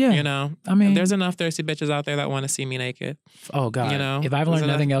here. Yeah. I mean, there's enough thirsty bitches out there that want to see me naked. oh God. If I've there's learned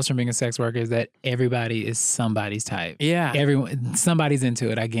nothing else from being a sex worker is that everybody is somebody's type. Yeah. Somebody's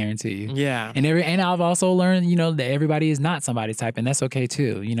into it, I guarantee you. Yeah. And I've also learned, that everybody is not somebody's type, and that's okay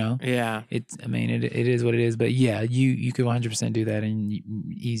too, Yeah. It is what it is, but yeah, you could 100% do that and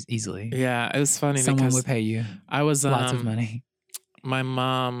easily. Yeah. It was funny Someone because would pay you I was lots of money. my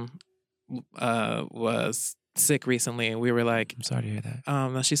mom was sick recently, and we were like, I'm sorry to hear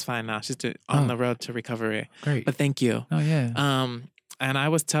that. no, she's fine now. She's on Oh. the road to recovery. Great. But thank you. Oh yeah. And I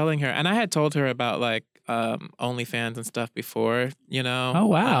was telling her, and I had told her about like OnlyFans and stuff before, Oh,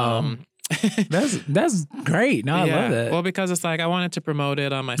 wow. That's great. No, I love that. Well, because it's like I wanted to promote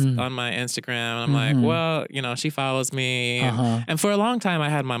it on my Instagram. And I'm like, well, she follows me. And for a long time, I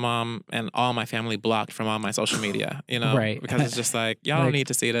had my mom and all my family blocked from all my social media, Right. because it's just like, y'all don't Like, need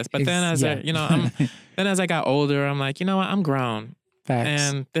to see this. But then yeah. then as I got older, I'm like, you know what? I'm grown. Facts.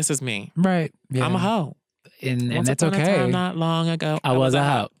 And this is me. Right. Yeah. I'm a hoe. And Once that's upon a okay. time, not long ago, I was a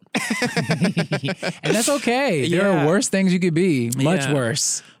hoe. And that's okay. There Yeah. are worse things you could be. Much Yeah.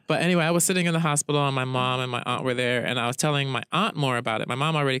 worse. But anyway, I was sitting in the hospital and my mom and my aunt were there, and I was telling my aunt more about it. My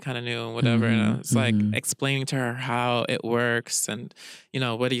mom already kind of knew and whatever. And I was like explaining to her how it works and,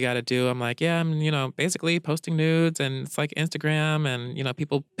 what do you got to do? I'm like, yeah, I'm, basically posting nudes, and it's like Instagram, and,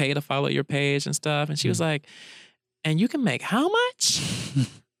 people pay to follow your page and stuff. And she was like, and you can make how much?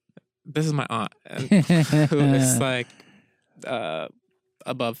 this is my aunt who is like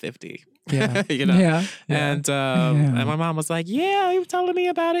above 50. Yeah. You know? Yeah. And my mom was like, yeah, you were telling me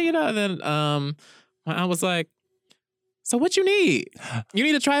about it, you know. And then my aunt was like, so what you need? You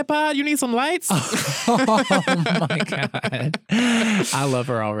need a tripod? You need some lights? Oh my God. I love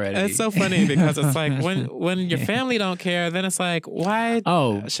her already. It's so funny because it's like when your family don't care, then it's like, why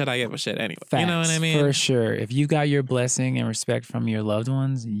should I give a shit anyway? Facts, you know what I mean? For sure. If you got your blessing and respect from your loved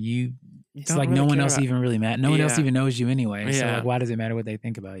ones, it's don't like really no one care else about- even really matters. No one else even knows you anyway. So Yeah. like, why does it matter what they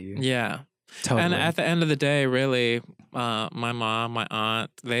think about you? Yeah. Totally. And at the end of the day, really, my mom, my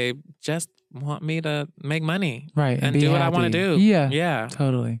aunt, they just want me to make money. Right. And be do what I want to happy. do. Yeah. Yeah.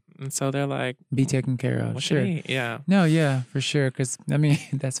 Totally. And so they're like, Be taken care of. what Sure. you need? Yeah. No, yeah, for sure. Because, I mean,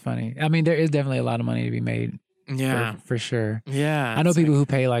 that's funny. I mean, there is definitely a lot of money to be made. Yeah. For sure. Yeah. I know it's people like- who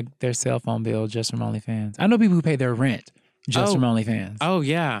pay like their cell phone bill just from OnlyFans. I know people who pay their rent just Oh. from OnlyFans. Oh,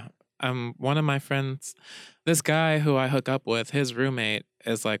 yeah. One of my friends, this guy who I hook up with, his roommate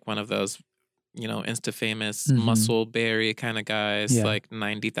is like one of those, you know, Insta famous Mhm. muscle berry kind of guys, Yeah. like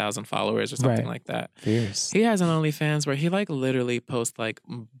 90,000 followers or something Right. like that. Fierce. He has an OnlyFans where he like literally posts like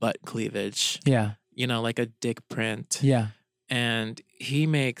butt cleavage, Yeah. you know, like a dick print. Yeah. And he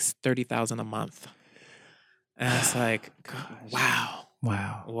makes 30,000 a month. And it's like, wow,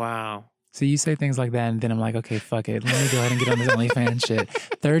 Wow. wow. So you say things like that, and then I'm like, okay, fuck it. Let me go ahead and get on this OnlyFans shit.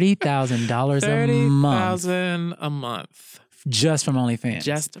 $30,000 a month 30,000 a month just from OnlyFans.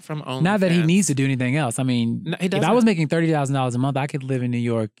 just from OnlyFans. Not that he needs to do anything else. I mean, No, he if I doesn't. was making $30,000 a month, I could live in New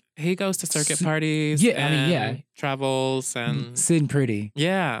York He goes to circuit S- parties. yeah, I mean, and yeah. travels and sitting pretty,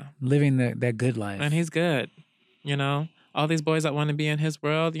 yeah, living that good life. and he's good. You know, all these boys that want to be in his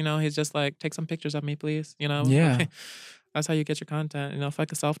world. You know, he's just like, take some pictures of me, please. You know, Yeah. That's how you get your content. You know,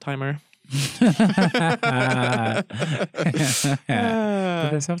 fuck a self timer. But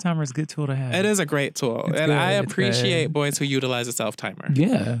the self timer is a good tool to have. It is a great tool, It's and good, I it's appreciate good. boys who utilize a self timer.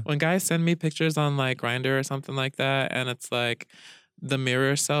 Yeah. When guys send me pictures on like Grindr or something like that, and it's like the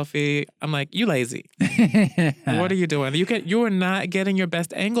mirror selfie, I'm like, you lazy. What are you doing? You are not getting your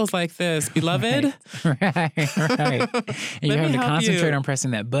best angles like this, beloved. Right. And you're having to help concentrate you. on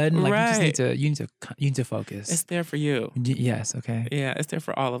pressing that button. Like Right. you need to focus. It's there for you. Yes. Okay. Yeah, it's there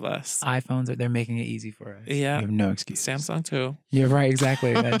for all of us. iPhones they're making it easy for us. Yeah. You have no excuse. Samsung too. You're right.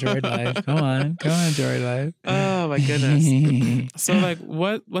 Exactly. That Droid life. Come on, Droid life. Oh my goodness. So like,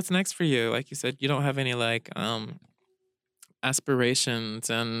 what's next for you? Like you said, you don't have any like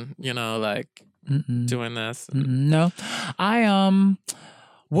aspirations and you know like Mm-mm. doing this. No, I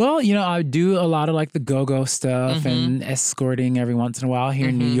well, you know, I do a lot of like the go-go stuff and escorting every once in a while here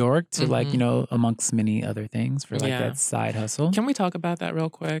in New Mhm. York to like, Mhm. you know, amongst many other things for like Yeah. that side hustle. Can we talk about that real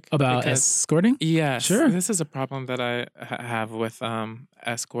quick? About Because- escorting? Yes. Sure. This is a problem that I have with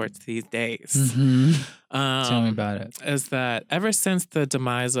escorts these days. Mm-hmm. Tell me Um, about it. is that ever since the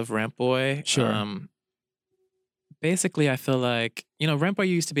demise of Rent Boy, Sure. basically I feel like, you know, Rent Boy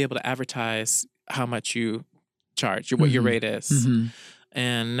used to be able to advertise how much you charge, what your Mhm. rate is. Mm-hmm.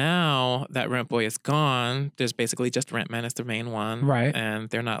 And now that Rent Boy is gone, there's basically just Rentman is the main one. Right. And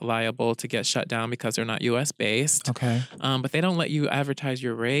they're not liable to get shut down because they're not US based. Okay. But they don't let you advertise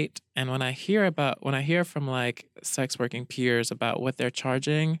your rate. And when I hear from like sex working peers about what they're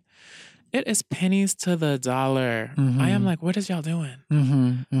charging, it is pennies to the dollar. I am Mhm. like, what is y'all doing?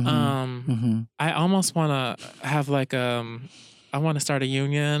 Mm-hmm. Mm-hmm. Um, I almost want to have like I want to start a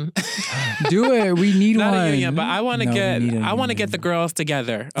union. Do it. We need Not one. a union, but I want to No, we get need a I want to get the union. girls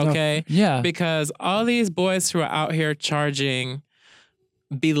together, No, okay? Yeah. Because all these boys who are out here charging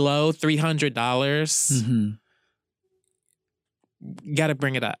below $300, Mm-hmm. got to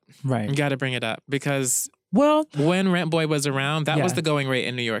bring it up. Right. Got to bring it up because Well. when Rent Boy was around, that was Yeah. the going rate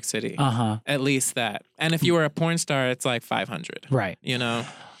in New York City. Uh-huh. At least that. And if you were a porn star, it's like 500. Right. You know,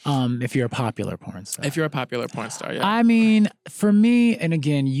 If you're a popular porn star. if you're a popular porn star, yeah. I mean, for me, and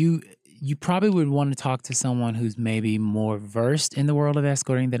again, you probably would want to talk to someone who's maybe more versed in the world of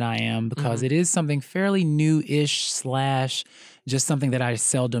escorting than I am because it is something fairly new-ish / just something that I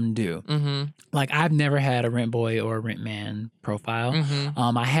seldom do. Mm-hmm. Like I've never had a rent boy or a rent man profile.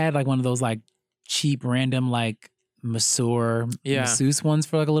 Mm-hmm. I had like one of those like cheap random like masseuse ones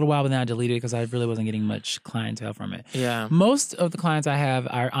for like a little while, but then I deleted it because I really wasn't getting much clientele from it. Yeah. Most of the clients I have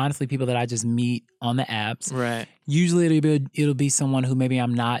are honestly people that I just meet on the apps. Right. Usually it'll be someone who maybe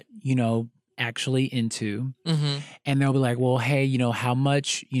I'm not, you know, actually into. Mm-hmm. And they'll be like, well, hey, you know, how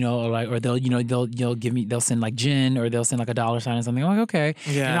much, you know, or they'll, you know, they'll send like gin or they'll send like a dollar sign or something. I'm like, okay.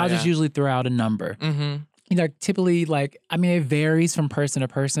 Yeah. And I'll just usually throw out a number. Mm-hmm. You know, typically like, I mean, it varies from person to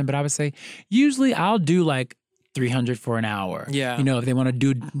person, but I would say usually I'll do like $300 for an hour. Yeah. You know, if they want to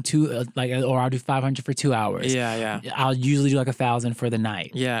do or I'll do $500 for 2 hours. Yeah. I'll usually do like $1,000 for the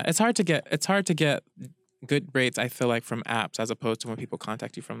night. Yeah. It's hard to get good rates, I feel like, from apps as opposed to when people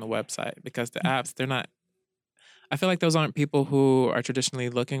contact you from the website, because the apps, they're not. I feel like those aren't people who are traditionally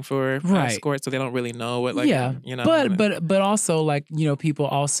looking for escorts, so they don't really know what, like, you know. But also, like, you know, people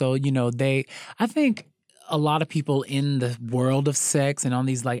also, you know, I think a lot of people in the world of sex and on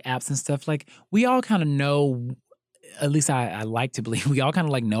these like apps and stuff, like, we all kind of know, at least I like to believe, we all kind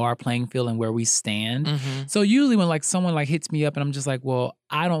of like know our playing field and where we stand. Mm-hmm. So usually when like someone like hits me up and I'm just like, well,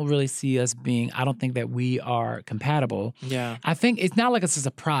 I don't think that we are compatible. Yeah. I think it's not like it's a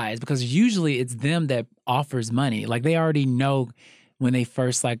surprise, because usually it's them that offers money. Like, they already know when they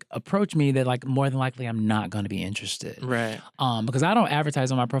first like approach me that like more than likely I'm not going to be interested. Right. Because I don't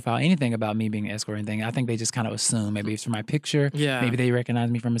advertise on my profile anything about me being an escort or anything. I think they just kind of assume maybe it's from my picture. Yeah. Maybe they recognize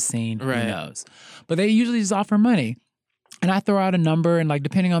me from a scene. Right. Who knows? But they usually just offer money. And I throw out a number, and like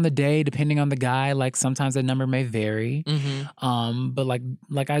depending on the day, depending on the guy, like sometimes that number may vary. Mm-hmm. But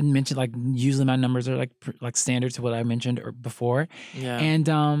like I mentioned, like usually my numbers are like standard to what I mentioned before. Yeah.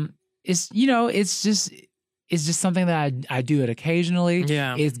 And it's, you know, it's just something that I do it occasionally.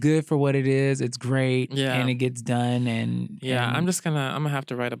 Yeah. It's good for what it is. It's great. Yeah. And it gets done. And I'm gonna have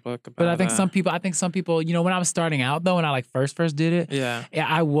to write a book about it. But I think some people, you know, when I was starting out though, when I like first did it,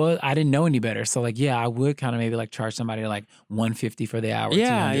 I didn't know any better. So like, I would kind of maybe like charge somebody like $150 for the hour.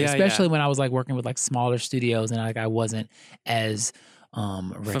 Yeah, $200, especially when I was like working with like smaller studios and like I wasn't as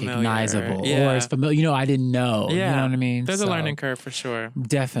recognizable or as familiar. You know, I didn't know. Yeah. You know what I mean? There's a learning curve for sure.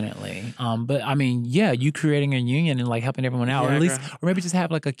 Definitely. But I mean, you creating a union and like helping everyone out, or at least, or maybe just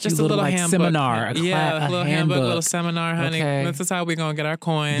have like a cute little like handbook. seminar, a little handbook, a little seminar, honey. Okay. This is how we're gonna get our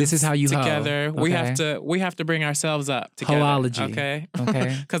coins. This is how you together. Okay. We have to bring ourselves up together. Hoology. Okay.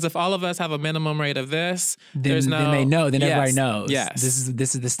 Okay. Because if all of us have a minimum rate of this, then they know. Then everybody knows. Yes.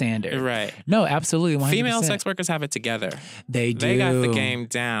 This is the standard. Right. No, absolutely. 100%. Female sex workers have it together. They do. They got the game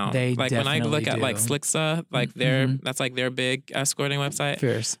down. They like when I look at do. like Slixa, like that's like their big escorting website.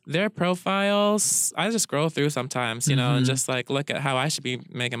 Fierce. Their profiles, I just scroll through sometimes, you know, and just like look at how I should be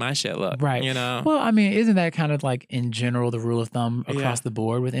making my shit look. Right. You know. Well, I mean, isn't that kind of like in general the rule of thumb across the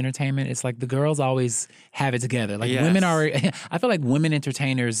board with entertainment? It's like the girls always have it together. Like women are. I feel like women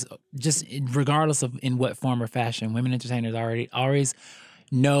entertainers, just regardless of in what form or fashion, women entertainers always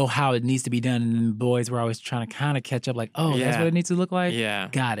know how it needs to be done, and boys were always trying to kind of catch up, like, that's what it needs to look like? Yeah.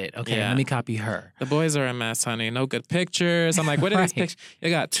 Got it. Okay, let me copy her. The boys are a mess, honey. No good pictures. I'm like, what are these pictures? You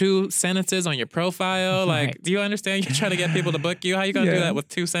got 2 sentences on your profile. Like, do you understand? You're trying to get people to book you. How you going to do that with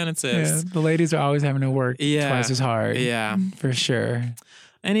 2 sentences? Yeah. The ladies are always having to work twice as hard. Yeah. For sure.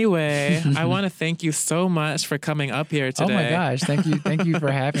 Anyway, I want to thank you so much for coming up here today. Oh my gosh, thank you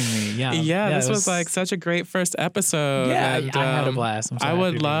for having me. Yeah, this was like such a great first episode. Yeah, and, I had a blast. I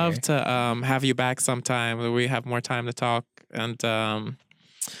would love to have you back sometime where we have more time to talk and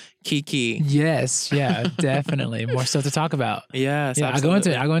Kiki. Yes, yeah, definitely more stuff to talk about. Yes, I go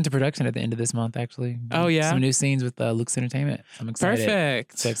into production at the end of this month actually. Oh yeah, some new scenes with Luke's Entertainment. I'm excited.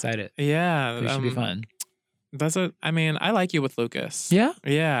 Perfect. So excited. Yeah, it should be fun. I like you with Lucas. Yeah?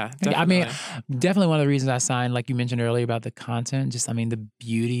 Yeah, definitely. I mean, definitely one of the reasons I signed, like you mentioned earlier about the content, just, the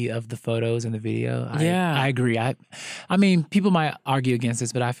beauty of the photos and the video. I agree. I mean, people might argue against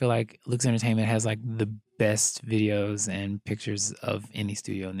this, but I feel like Lucas Entertainment has like the best videos and pictures of any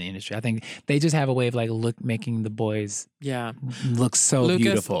studio in the industry. I think they just have a way of like making the boys look so Lucas,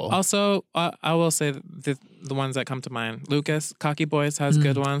 beautiful. Also, I will say the ones that come to mind. Lucas, Cocky Boys has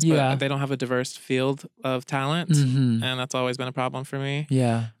good ones, but they don't have a diverse field of talent, and that's always been a problem for me.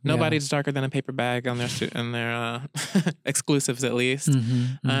 Yeah, nobody's darker than a paper bag on their exclusives, at least.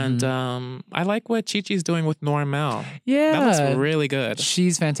 And I like what Chi-Chi's doing with Normel. Yeah, that looks really good.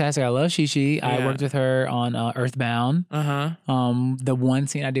 She's fantastic. I love Chi-Chi. I worked with her on Earthbound. The one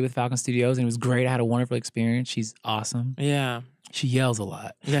scene I did with Falcon Studios, and it was great. I had a wonderful experience. She's awesome. Yeah. She yells a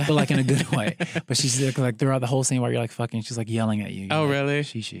lot, but like in a good way. But she's like throughout the whole scene while you're like fucking, she's like yelling at you. Oh, like, really?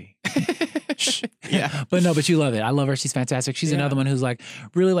 She. Yeah. But you love it. I love her. She's fantastic. She's another one who's like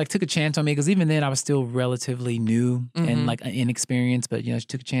really like took a chance on me, because even then I was still relatively new and like inexperienced, but she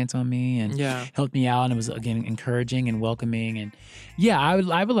took a chance on me and helped me out, and it was again encouraging and welcoming. And I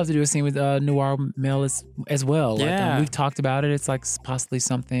would love to do a scene with Noir Mel as well. Like, we've talked about it. It's like possibly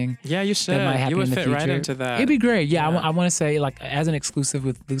something you should. that might happen you would in the fit future. Right into that. It'd be great. Yeah. I want to say, like, as an exclusive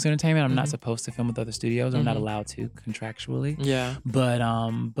with Luke's Entertainment, I'm not supposed to film with other studios. I'm not allowed to contractually. Yeah. But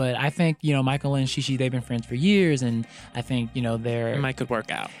I think, Michael and Shishi, they've been friends for years, and I think they're It might could work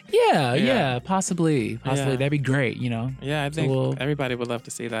out. yeah, possibly Yeah. that'd be great. Yeah, I So think everybody would love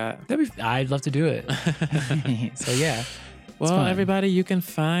to see that. I'd love to do it. So yeah. Well, fun. everybody, you can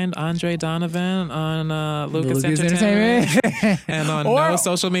find Andre Donovan on Lucas Lucas Entertainment Entertainment. and on Or- no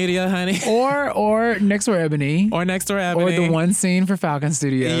social media, honey. or Next Door Ebony. Or Next Door Ebony. Or the one scene for Falcon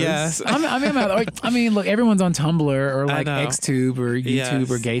Studios. Yes. I mean, look, everyone's on Tumblr or like know. XTube or YouTube Yes.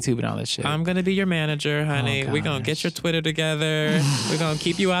 or GayTube and all that shit. I'm gonna be your manager, honey. We're gonna get gosh. your Twitter together. We're gonna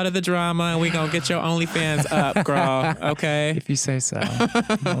keep you out of the drama, and we're gonna get your OnlyFans up, girl. Okay. If you say so.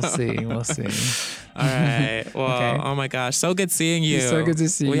 We'll see. All right. Well, Okay. oh my gosh, so good seeing you. It's so good to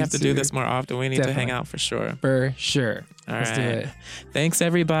see We you have to do too. this more often. We need to hang Definitely. out for sure. For sure. All Let's do right. it. Thanks,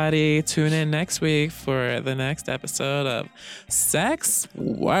 everybody. Tune in next week for the next episode of Sex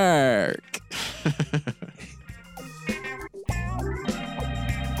Work.